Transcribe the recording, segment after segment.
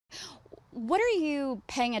What are you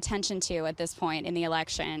paying attention to at this point in the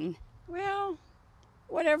election? Well,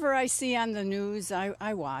 whatever I see on the news,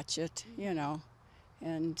 I watch it,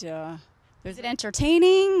 and Is it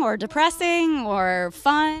entertaining or depressing or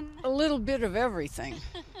fun? a little bit of everything.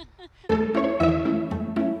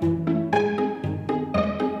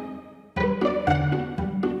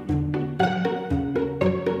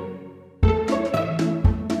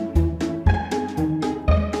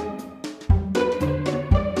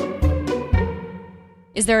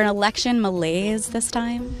 Is there an election malaise this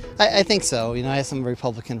time? I think so. I have some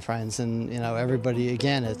Republican friends, and everybody.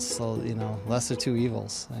 Again, it's lesser two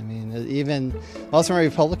evils. I mean, even most of my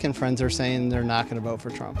Republican friends are saying they're not going to vote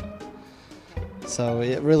for Trump. So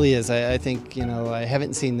it really is. I think I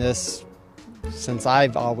haven't seen this since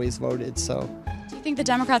I've always voted. So, Do you think the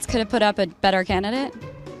Democrats could have put up a better candidate?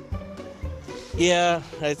 Yeah,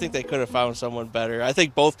 I think they could have found someone better. I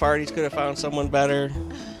think both parties could have found someone better.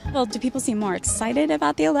 Well, do people seem more excited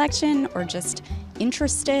about the election or just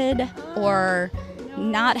interested or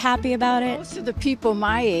not happy about it? Most of the people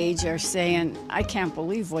my age are saying, I can't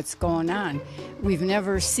believe what's going on. We've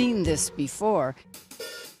never seen this before.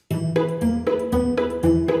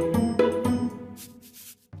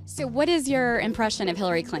 So what is your impression of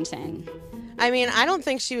Hillary Clinton? I mean, I don't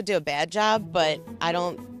think she would do a bad job, but I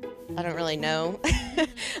don't really know. I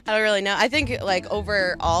don't really know. I think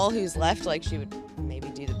overall who's left, she would maybe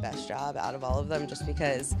do the best job out of all of them just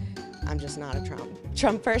because I'm just not a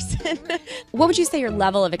Trump person. What would you say your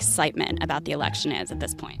level of excitement about the election is at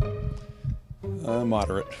this point?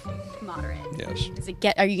 Moderate. Moderate. Yes.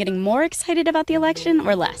 Are you getting more excited about the election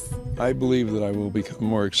or less? I believe that I will become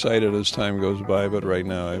more excited as time goes by, but right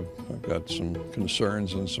now I've got some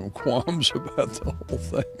concerns and some qualms about the whole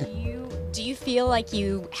thing. Do you feel like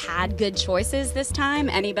you had good choices this time?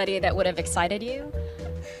 Anybody that would have excited you?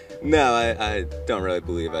 No, I don't really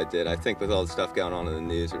believe I did. I think with all the stuff going on in the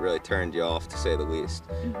news, it really turned you off, to say the least.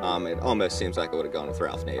 It almost seems like I would have gone with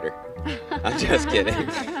Ralph Nader. I'm just kidding.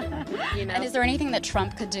 And is there anything that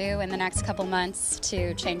Trump could do in the next couple months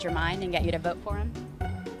to change your mind and get you to vote for him?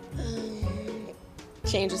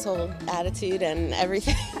 Change his whole attitude and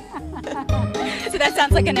everything. So that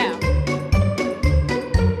sounds like a no.